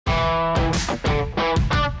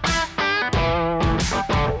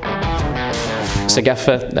So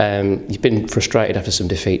Gaffer, you've been frustrated after some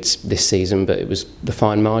defeats this season, but it was the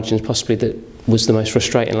fine margins possibly that was the most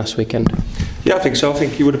frustrating last weekend? Yeah, I think so. I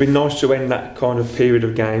think it would have been nice to end that kind of period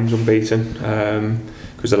of games unbeaten,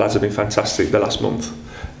 because the lads have been fantastic the last month.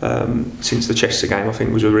 Since the Chester game, I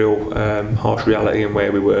think was a real harsh reality and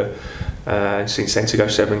where we were. Since then, to go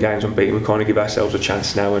 7 games unbeaten, we kind of give ourselves a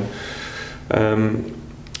chance now, and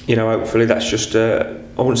you know, hopefully that's just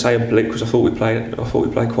I wouldn't say a blip, because I thought we played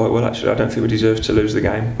quite well actually. I don't think we deserved to lose the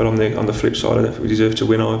game, but on the flip side, I don't think we deserved to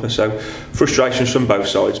win either. So frustrations from both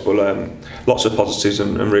sides, but lots of positives,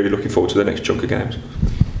 and really looking forward to the next chunk of games.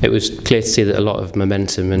 It was clear to see that a lot of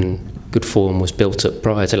momentum and good form was built up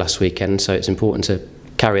prior to last weekend, so it's important to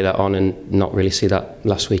carry that on and not really see that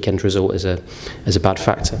last weekend result as a bad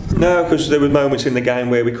factor. No, because there were moments in the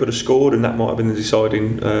game where we could have scored, and that might have been the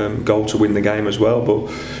deciding goal to win the game as well,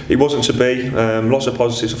 but it wasn't to be. Lots of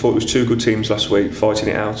positives. I thought it was 2 good teams last week fighting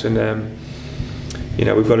it out, and you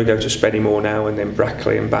know, we've got to go to Spennymoor now, and then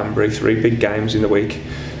Brackley and Banbury, 3 big games in the week,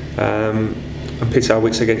 and pit our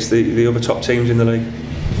wits against the other top teams in the league.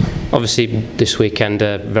 Obviously this weekend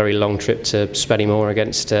a very long trip to Spennymoor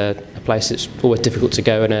against a place that's always difficult to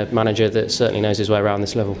go, and a manager that certainly knows his way around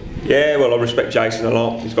this level. Yeah, well, I respect Jason a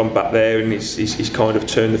lot. He's gone back there and he's kind of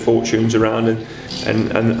turned the fortunes around,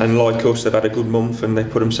 and like us, they've had a good month and they've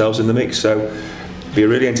put themselves in the mix, so it'll be a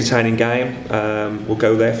really entertaining game. We'll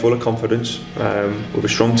go there full of confidence, with a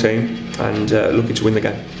strong team, and looking to win the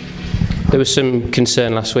game. There was some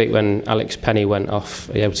concern last week when Alex Penny went off.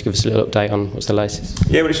 Are you able to give us a little update on what's the latest?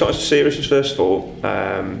 Yeah, well, it's not as serious as first thought,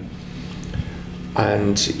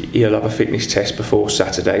 and he'll have a fitness test before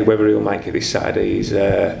Saturday. Whether he'll make it this Saturday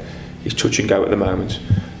is touch and go at the moment.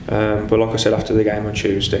 But like I said, after the game on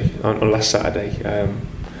Tuesday, on last Saturday,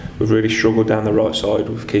 we've really struggled down the right side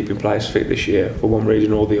with keeping players fit this year for one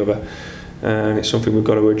reason or the other. And it's something we've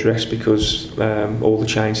got to address, because all the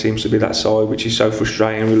change seems to be that side, which is so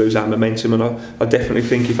frustrating. We lose our momentum, and I definitely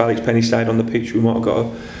think if Alex Penny stayed on the pitch, we might have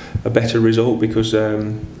got a better result, because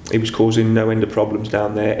he was causing no end of problems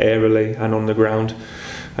down there, aerially and on the ground,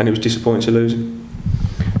 and it was disappointing to lose him.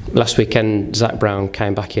 Last weekend, Zach Brown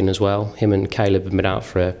came back in as well. Him and Caleb have been out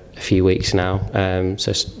for a few weeks now,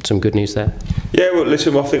 so some good news there. Yeah, well,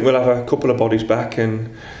 listen, I think we'll have a couple of bodies back, and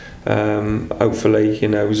hopefully, you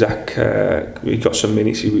know, Zach, he got some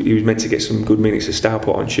minutes. He was meant to get some good minutes at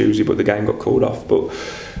Stourport on Tuesday, but the game got called off. But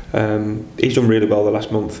he's done really well the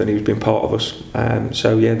last month, and he's been part of us.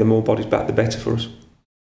 So yeah, the more bodies back, the better for us.